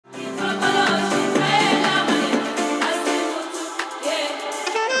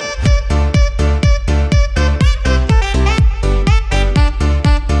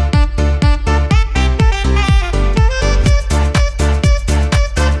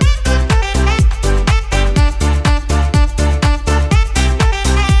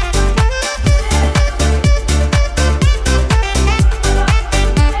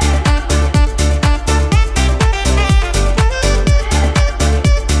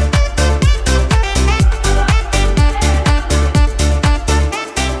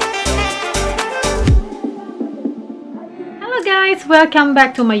welcome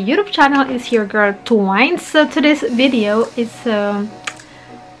back to my YouTube channel. It's your girl Twine. So today's video is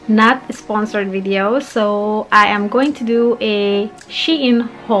not a sponsored video, so I am going to do a SHEIN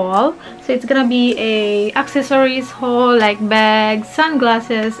haul. So it's gonna be a accessories haul, like bags,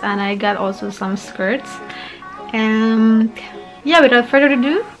 sunglasses, and I got also some skirts. And yeah, without further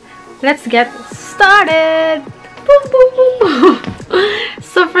ado, let's get started. Boom, boom, boom, boom.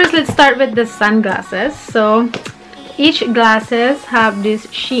 So first, let's start with the sunglasses. So each glasses have this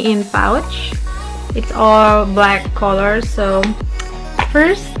SHEIN pouch. It's all black color. So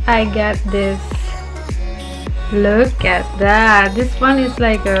first I got this. Look at that. This one is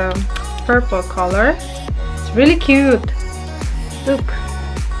like a purple color. It's really cute. Look.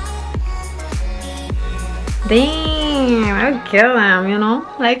 Damn, I would kill them, you know,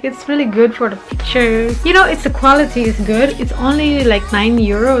 like it's really good for the pictures, you know. It's the quality is good. It's only like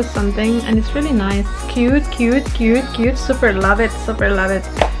 €9 or something, and it's really nice. It's cute, cute, cute, cute. Super love it, super love it.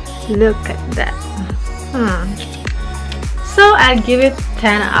 Look at that. So I'll give it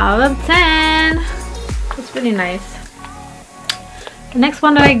 10 out of 10. It's really nice. The next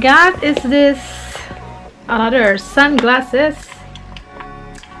one that I got is this another sunglasses.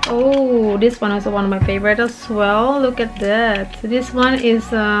 Oh, this one is one of my favorite as well. Look at that. This one is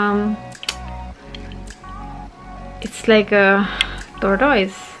it's like a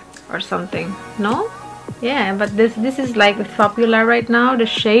tortoise or something. No? Yeah, but this is like popular right now. The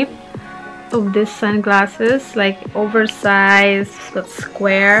shape of this sunglasses, like oversized, but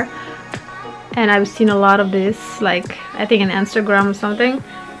square. And I've seen a lot of this, like I think on Instagram or something.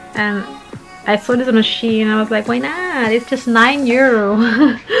 And I saw this on a SHEIN and I was like, why not? It's just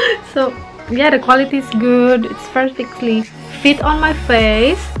 €9. So yeah, the quality is good. It's perfectly fit on my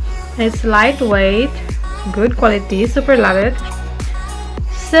face. It's lightweight, good quality, super love it.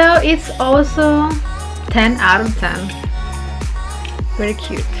 So it's also 10 out of 10. Very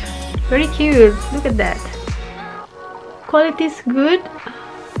cute, very cute. Look at that. Quality is good.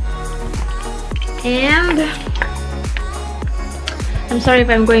 And I'm sorry if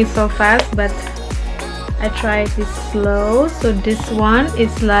I'm going so fast, but I tried this slow. So this one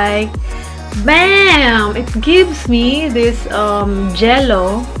is like, bam! It gives me this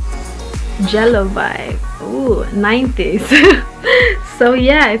jello vibe. Ooh, 90s. So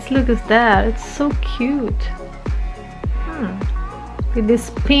yeah, it's look at that. It's so cute. With this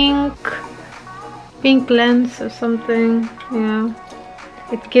pink lens or something. Yeah,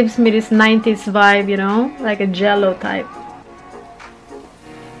 it gives me this 90s vibe, you know, like a jello type.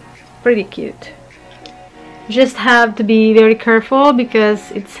 Pretty cute. Just have to be very careful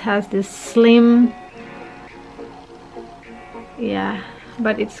because it has this slim, yeah,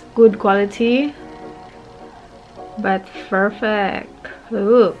 but it's good quality, but perfect.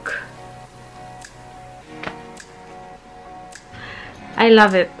 Look, I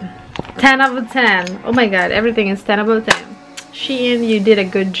love it. 10 out of 10. Oh my god, everything is 10 out of 10. SHEIN, you did a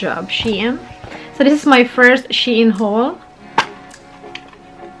good job, SHEIN. So this is my first SHEIN haul.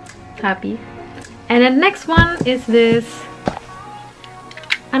 Happy. And the next one is this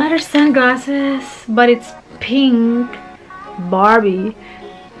another sunglasses, but it's pink Barbie.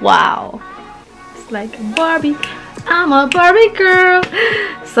 Wow, it's like a Barbie. I'm a Barbie girl.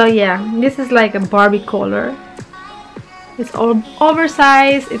 So yeah, this is like a Barbie color. It's all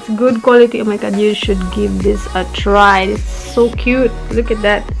oversized. It's good quality. Oh my god, you should give this a try. It's so cute. Look at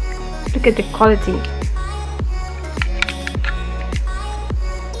that. Look at the quality.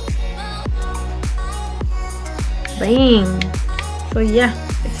 Bang. So yeah,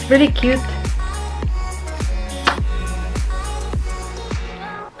 it's really cute.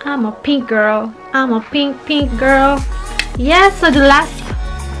 I'm a pink girl. I'm a pink girl. Yeah, so the last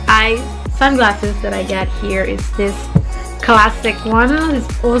sunglasses that I got here is this classic one.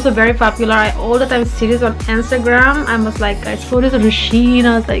 It's also very popular. I all the time see this on Instagram. I was like, I saw this on SHEIN.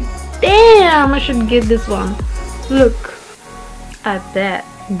 I was like, damn, I should get this one. Look at that.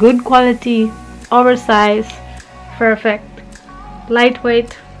 Good quality, oversized, perfect,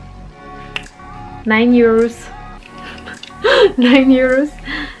 lightweight. €9. €9,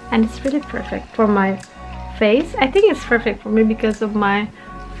 and it's really perfect for my face. I think it's perfect for me because of my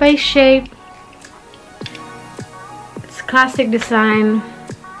face shape. It's classic design.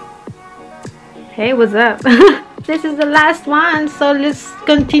 Hey, what's up? This is the last one, so let's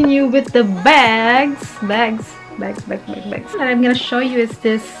continue with the bags. Bags. And I'm gonna show you is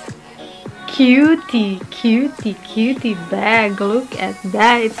this cutie bag. Look at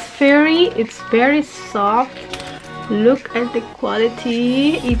that. It's very soft. Look at the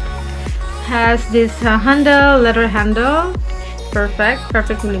quality. It has this leather handle,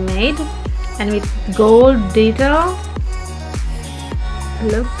 perfectly made, and with gold detail.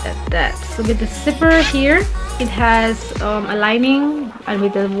 Look at that. So with the zipper here, it has a lining, and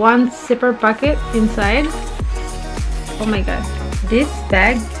with the one zipper pocket inside. Oh my god, this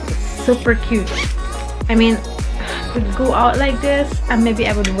bag is super cute. I mean, I could go out like this, and maybe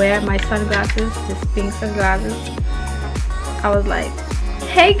I would wear my sunglasses, these pink sunglasses. I was like,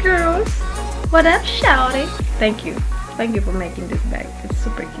 hey girls, what up, shawty? Thank you for making this bag. It's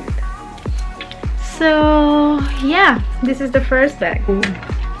super cute. So yeah, this is the first bag. Ooh.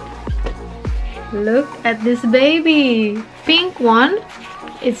 Look at this baby, pink one.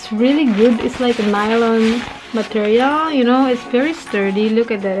 It's really good. It's like a nylon material, you know, it's very sturdy.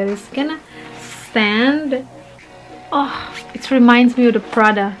 Look at that. It's gonna stand. Oh, it reminds me of the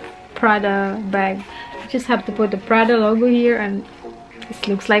Prada bag. You just have to put the Prada logo here and it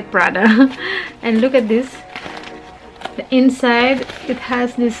looks like Prada. And look at this. The inside, it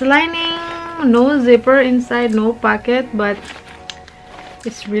has this lining, no zipper inside, no pocket, but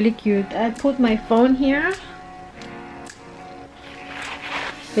it's really cute. I put my phone here.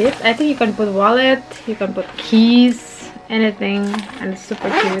 I think you can put wallet, you can put keys, anything, and it's super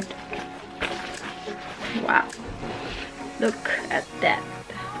cute. Wow, look at that.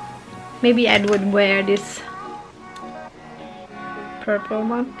 Maybe I would wear this purple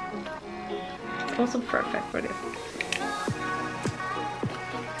one. It's also perfect for this,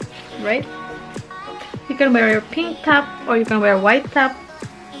 right? You can wear your pink top or you can wear white top.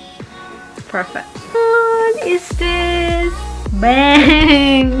 Perfect. What is this?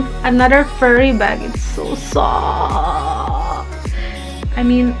 Bang! Another furry bag. It's so soft. I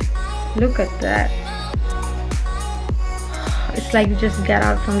mean, look at that. It's like you just got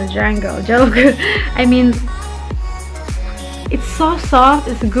out from the jungle. Joke. I mean, it's so soft.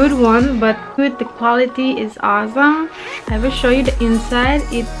 It's a good one, but good. The quality is awesome. I will show you the inside.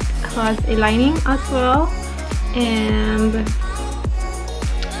 It has a lining as well, and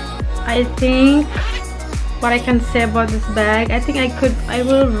I think what I can say about this bag, I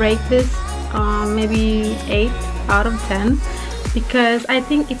will rate this maybe 8 out of 10, because I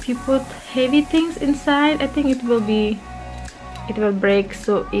think if you put heavy things inside, I think it will break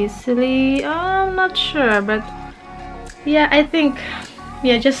so easily. I'm not sure, but yeah, I think,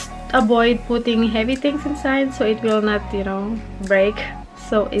 yeah, just avoid putting heavy things inside so it will not, you know, break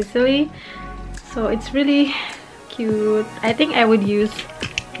so easily. So it's really cute. I think I would use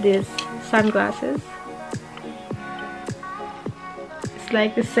these sunglasses. It's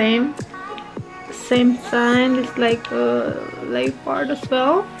like the same sign. It's like a light part as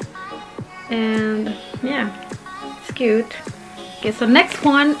well, and yeah, it's cute. Okay, so next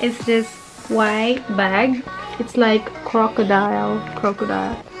one is this white bag. It's like crocodile.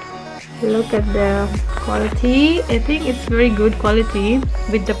 Look at the quality. I think it's very good quality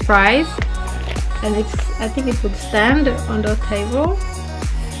with the price, and I think it would stand on the table.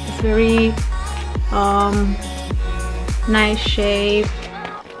 It's very nice shape,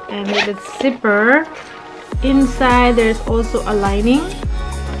 and with the zipper inside there's also a lining.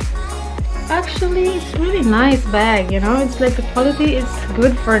 Actually, it's really nice bag, you know. It's like the quality is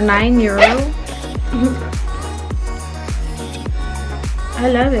good for €9. I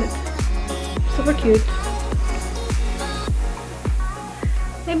love it. Super cute.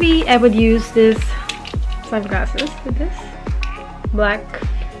 Maybe I would use this sunglasses with this black.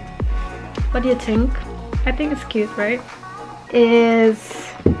 What do you think? I think it's cute, right? It's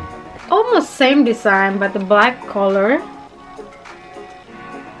almost same design, but the black color.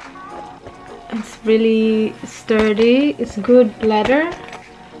 It's really sturdy. It's good leather.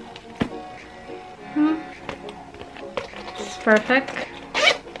 It's perfect.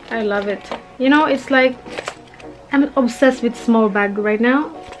 I love it. You know, it's like I'm obsessed with small bag right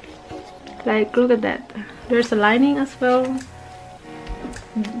now. Like, look at that. There's a lining as well.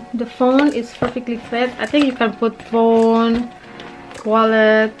 The phone is perfectly fit. I think you can put phone,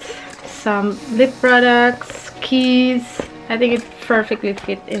 wallet, some lip products, keys. I think it perfectly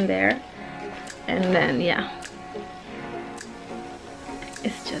fit in there. And then yeah,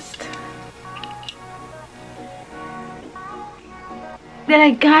 it's just that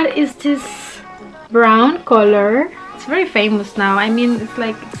I got is this brown color. It's very famous now. I mean, it's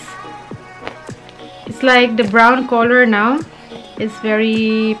like the brown color now. It's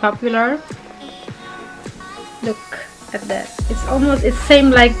very popular. Look at that. It's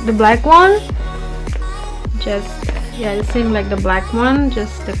same like the black one. Just, yeah, it's same like the black one,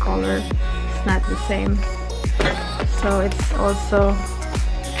 just the color is not the same. So it's also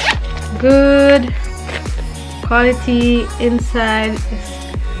good quality inside. It's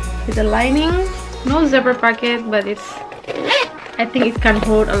with the lining, no zipper pocket, but I think it can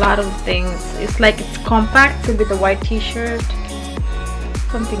hold a lot of things. It's like it's compact with the white t-shirt.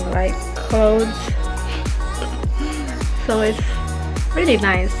 something like clothes. So it's really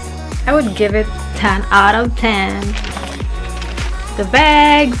nice. I would give it 10 out of 10. The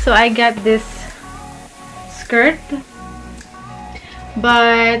bag, so I got this skirt,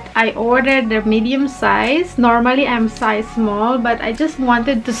 but I ordered the medium size. Normally I'm size small, but I just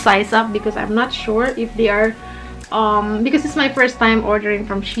wanted to size up because I'm not sure if they are because it's my first time ordering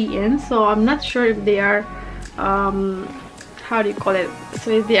from SHEIN, so I'm not sure if they are how do you call it,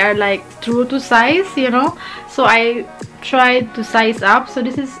 so if they are like true to size, you know. So I tried to size up. So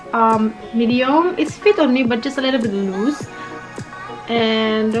this is medium. It's fit on me, but just a little bit loose,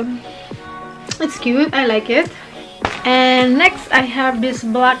 and it's cute. I like it. And next I have this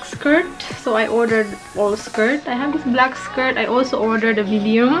black skirt. So I ordered all skirt. I have this black skirt. I also ordered a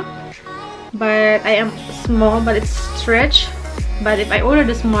medium, but I am small, but it's stretch. But if I order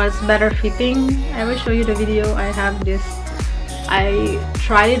the small, it's better fitting. I will show you the video. I have this, I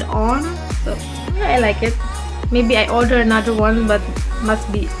tried it on, so yeah, I like it. Maybe I order another one, but must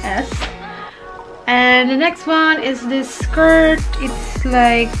be S. And the next one is this skirt. It's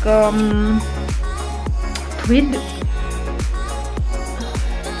like tweed.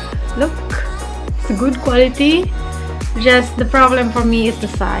 Look, it's a good quality. Just the problem for me is the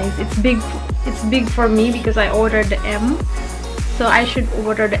size. It's big for me because I ordered the M, so I should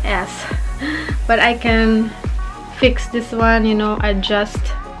order the S. But I can fix this one, you know,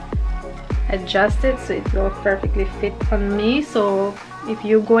 adjust it so it will perfectly fit on me. So if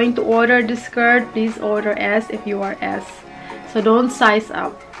you're going to order this skirt, please order S if you are S, so don't size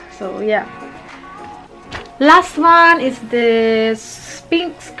up. So yeah, last one is this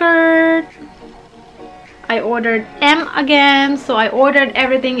pink skirt. I ordered M again, so I ordered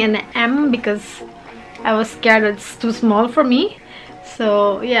everything in M because I was scared it's too small for me.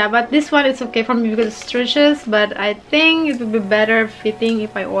 So yeah, but this one is okay for me because it stretches, but I think it would be better fitting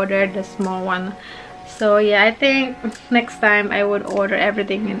if I ordered the small one. So yeah, I think next time I would order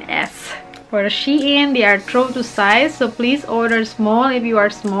everything in S. For SHEIN, they are true to size, so please order small if you are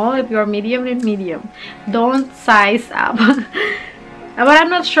small. If you are medium, then medium. Don't size up. But I'm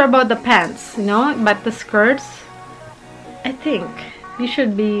not sure about the pants, you know, but the skirts, I think you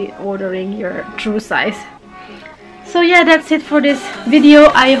should be ordering your true size. So yeah, that's it for this video.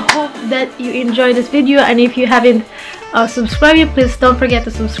 I hope that you enjoyed this video, and if you haven't subscribed, please don't forget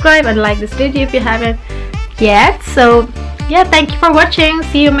to subscribe and like this video if you haven't yet. So yeah, thank you for watching.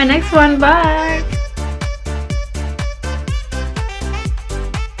 See you in my next one. Bye.